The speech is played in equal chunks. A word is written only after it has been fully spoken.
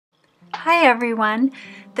Hi everyone!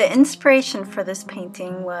 The inspiration for this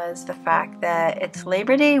painting was the fact that it's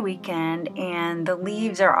Labor Day weekend and the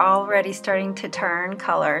leaves are already starting to turn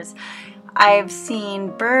colors. I've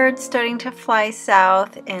seen birds starting to fly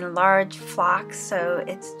south in large flocks, so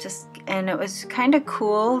and it was kind of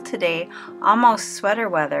cool today, almost sweater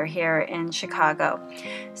weather here in Chicago.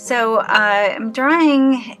 So I'm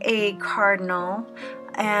drawing a cardinal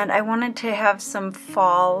and I wanted to have some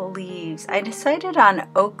fall leaves. I decided on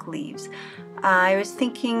oak leaves. I was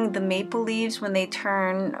thinking the maple leaves, when they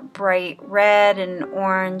turn bright red and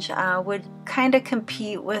orange, would kind of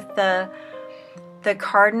compete with the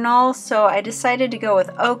cardinal, so I decided to go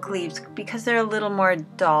with oak leaves because they're a little more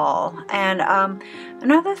dull. And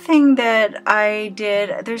another thing that I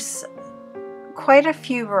did, there's quite a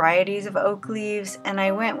few varieties of oak leaves, and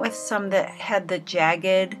I went with some that had the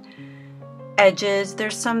jagged edges.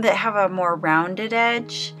 There's some that have a more rounded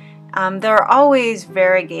edge. There are always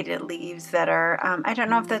variegated leaves that are, I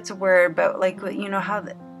don't know if that's a word, but like, you know how,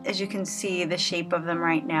 as you can see, the shape of them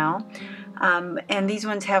right now. And these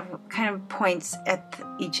ones have kind of points at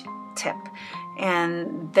each tip.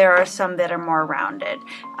 And there are some that are more rounded.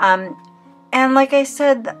 And like I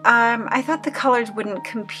said, I thought the colors wouldn't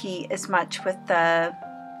compete as much with the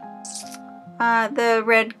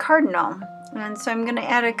red cardinal. And so I'm going to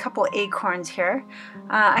add a couple acorns here.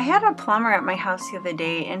 I had a plumber at my house the other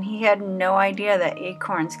day, and he had no idea that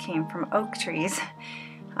acorns came from oak trees.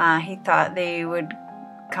 He thought they would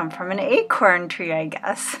come from an acorn tree, I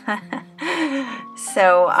guess.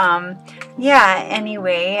 So, yeah,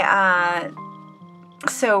 anyway,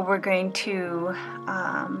 so we're going to,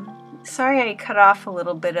 sorry I cut off a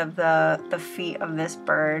little bit of the feet of this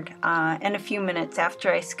bird. In a few minutes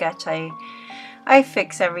after I sketch, I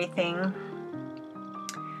fix everything.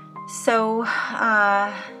 So,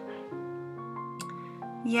 yeah,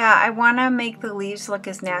 I want to make the leaves look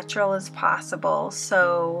as natural as possible,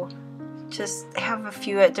 so just have a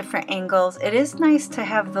few at different angles. It is nice to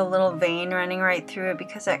have the little vein running right through it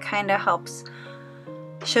because that kind of helps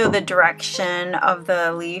show the direction of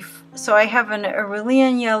the leaf. So I have an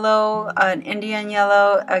Aurelian yellow, an Indian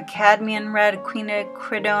yellow, a cadmium red, a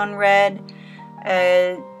quinacridone red,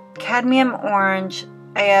 a cadmium orange.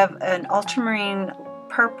 I have an ultramarine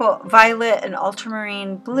purple, violet, an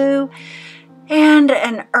ultramarine blue, and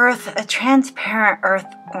a transparent earth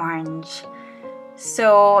orange.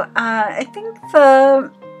 So I think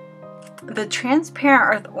the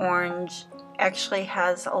transparent earth orange actually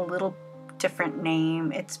has a little different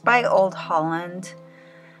name. It's by Old Holland.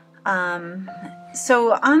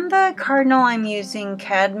 So on the cardinal, I'm using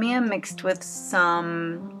cadmium mixed with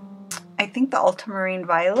some, I think, the ultramarine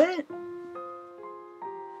violet.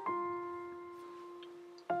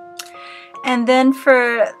 And then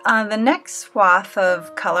for the next swath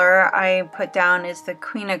of color I put down is the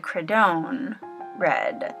quinacridone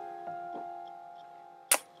red.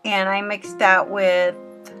 And I mixed that with,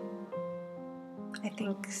 I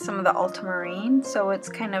think, some of the ultramarine, so it's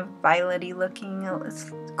kind of violet-y looking.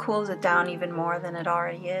 It cools it down even more than it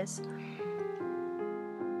already is.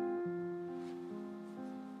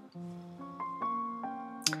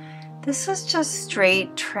 This is just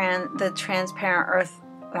straight the transparent earth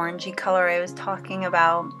orangey color I was talking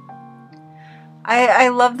about. I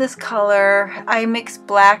love this color. I mix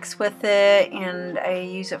blacks with it, and I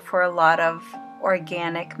use it for a lot of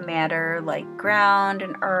organic matter like ground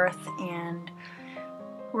and earth and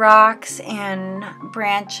rocks and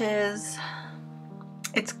branches.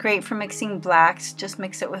 It's great for mixing blacks. Just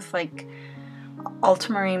mix it with like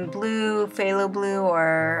ultramarine blue, phthalo blue,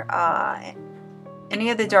 or any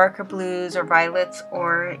of the darker blues or violets,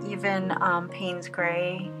 or even Payne's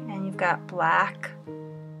gray, and you've got black.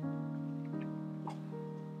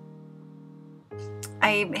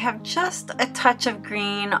 I have just a touch of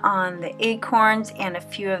green on the acorns and a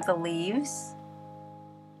few of the leaves.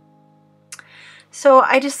 So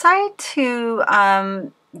I decided to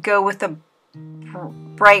go with a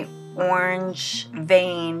bright orange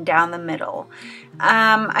vein down the middle.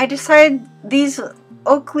 I decided these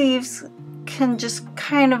oak leaves can just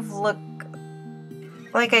kind of look,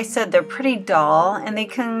 like I said, they're pretty dull, and they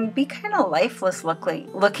can be kind of lifeless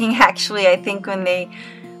looking actually, I think, when they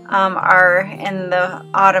are in the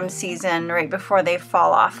autumn season right before they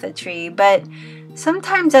fall off the tree. But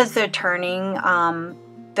sometimes as they're turning,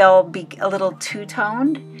 they'll be a little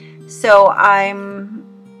two-toned, so and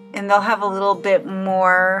they'll have a little bit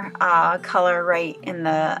more color right in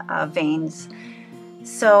the veins.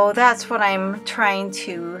 So that's what I'm trying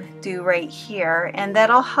to do right here, and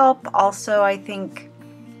that'll help also, I think,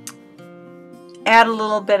 add a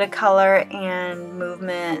little bit of color and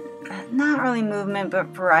movement, not really movement, but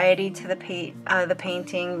variety to the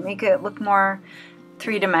painting, make it look more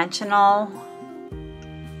three-dimensional.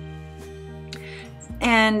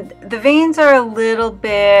 And the veins are a little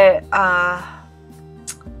bit, I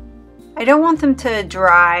don't want them to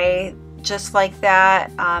dry just like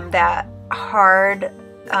that, that hard.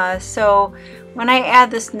 So when I add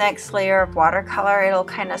this next layer of watercolor, it'll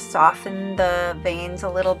kind of soften the veins a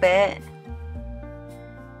little bit.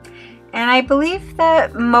 And I believe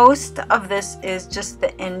that most of this is just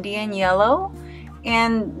the Indian yellow.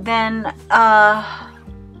 And then I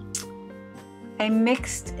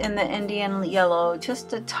mixed in the Indian yellow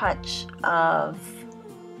just a touch of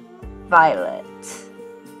violet.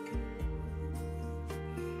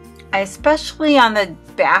 Especially on the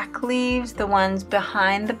back leaves, the ones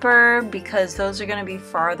behind the bird, because those are going to be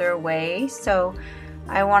farther away. So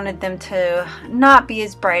I wanted them to not be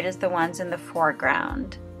as bright as the ones in the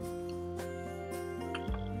foreground.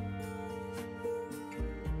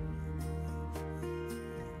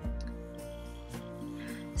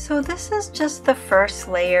 So this is just the first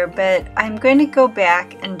layer, but I'm going to go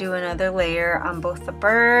back and do another layer on both the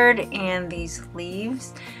bird and these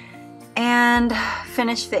leaves and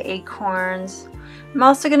finish the acorns. I'm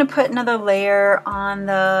also going to put another layer on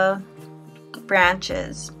the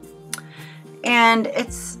branches. And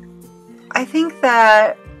I think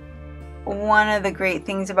that one of the great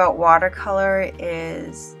things about watercolor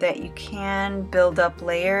is that you can build up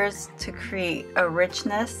layers to create a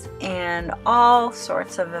richness and all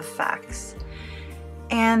sorts of effects.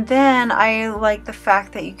 And then I like the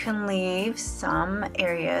fact that you can leave some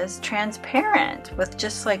areas transparent with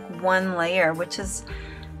just like one layer, which is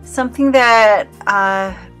something that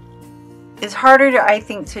is harder, I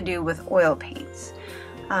think, to do with oil paints,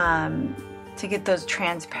 to get those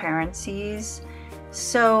transparencies.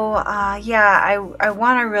 So yeah, I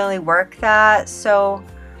want to really work that. So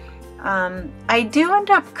I do end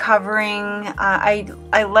up covering,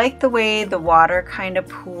 I like the way the water kind of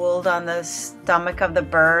pooled on the stomach of the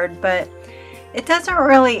bird, but it doesn't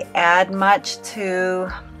really add much to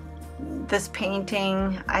this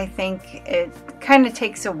painting. I think it kind of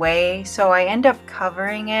takes away, so I end up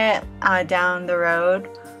covering it down the road.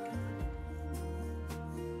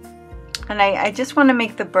 And I just want to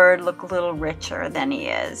make the bird look a little richer than he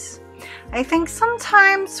is. I think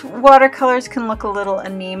sometimes watercolors can look a little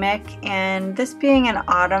anemic, and this being an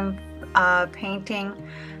autumn painting,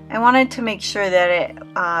 I wanted to make sure that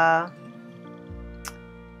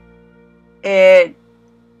it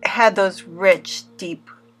had those rich, deep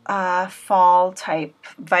fall type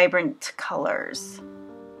vibrant colors.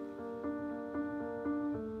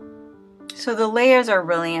 So the layers are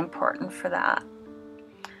really important for that.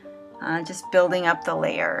 Just building up the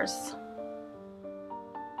layers.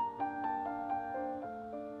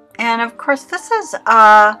 And of course, this is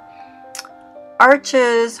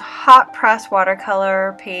Arch's hot press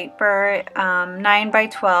watercolor paper,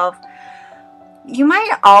 9x12. You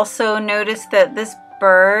might also notice that this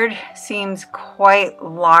bird seems quite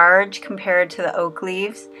large compared to the oak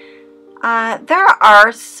leaves. There are,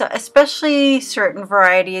 especially certain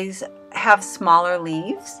varieties have smaller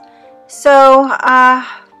leaves. So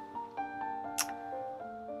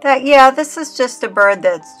yeah, this is just a bird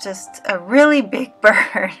that's just a really big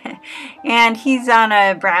bird, and he's on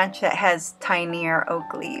a branch that has tinier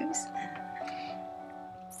oak leaves.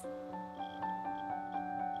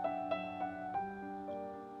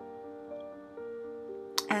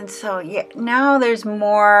 And so yeah, now there's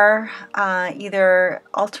more either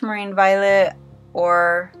ultramarine violet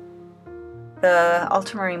or the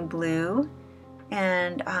ultramarine blue,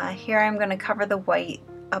 and here I'm going to cover the white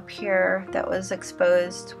up here that was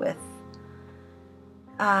exposed with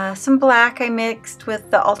some black I mixed with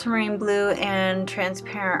the ultramarine blue and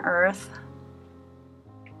transparent earth.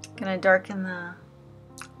 Gonna darken the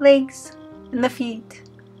legs and the feet.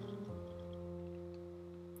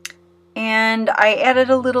 And I added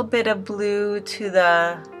a little bit of blue to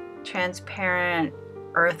the transparent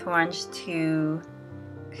earth orange to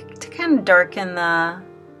kind of darken the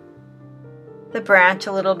branch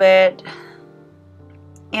a little bit.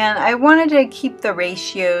 And I wanted to keep the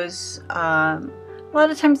ratios. A lot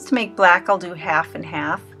of times to make black, I'll do half and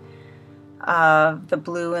half of the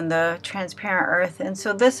blue and the transparent earth. And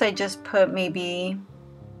so this I just put maybe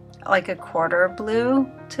like a quarter blue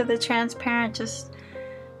to the transparent, just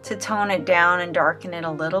to tone it down and darken it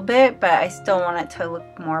a little bit, but I still want it to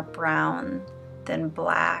look more brown than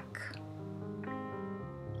black.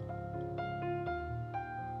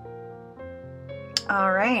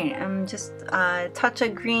 All right, I'm just a touch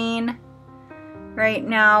of green right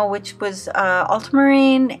now, which was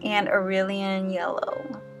ultramarine and Aurelian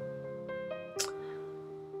yellow.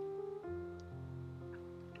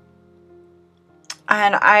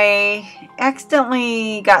 And I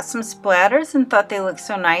accidentally got some splatters and thought they looked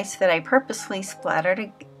so nice that I purposely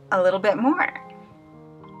splattered a little bit more.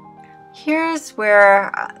 Here's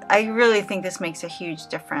where I really think this makes a huge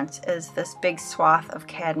difference, is this big swath of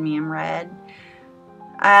cadmium red.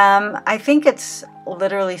 I think it's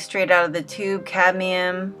literally straight out of the tube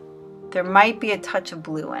cadmium. There might be a touch of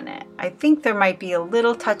blue in it. I think there might be a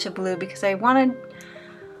little touch of blue because I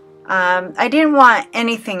didn't want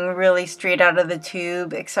anything really straight out of the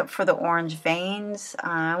tube except for the orange veins.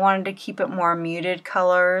 I wanted to keep it more muted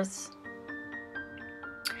colors.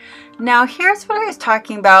 Now here's what I was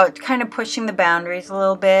talking about, kind of pushing the boundaries a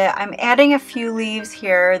little bit. I'm adding a few leaves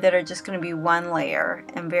here that are just going to be one layer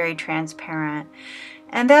and very transparent.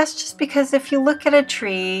 And that's just because if you look at a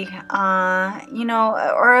tree, you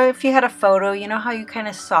know, or if you had a photo, you know how you kind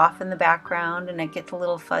of soften the background and it gets a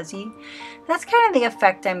little fuzzy? That's kind of the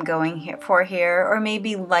effect I'm going for here, or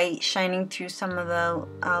maybe light shining through some of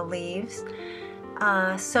the leaves.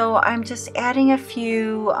 So I'm just adding a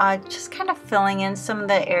few, just kind of filling in some of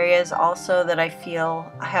the areas also that I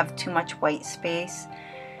feel have too much white space,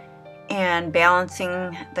 and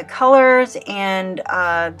balancing the colors and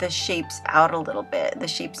the shapes out a little bit, the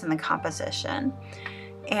shapes and the composition.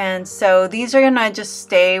 And so these are gonna just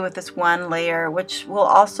stay with this one layer, which will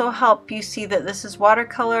also help you see that this is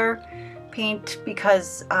watercolor paint,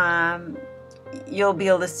 because you'll be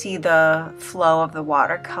able to see the flow of the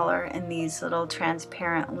watercolor in these little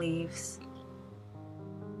transparent leaves.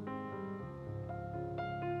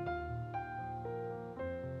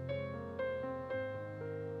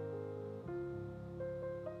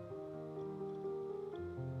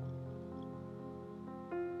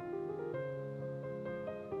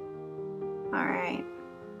 All right.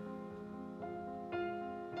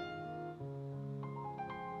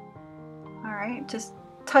 All right, just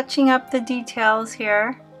touching up the details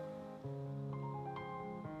here.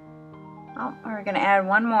 Oh, we're gonna add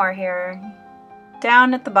one more here.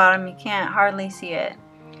 Down at the bottom, you can't hardly see it.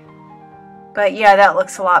 But yeah, that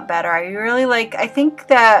looks a lot better. I really like, I think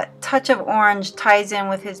that touch of orange ties in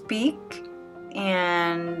with his beak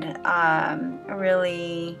and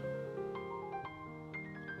really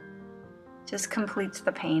just completes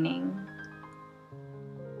the painting.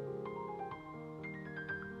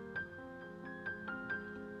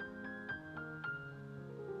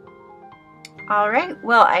 Alright,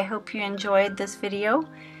 well, I hope you enjoyed this video,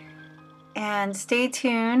 and stay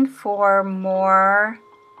tuned for more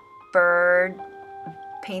bird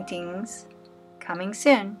paintings coming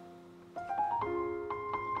soon.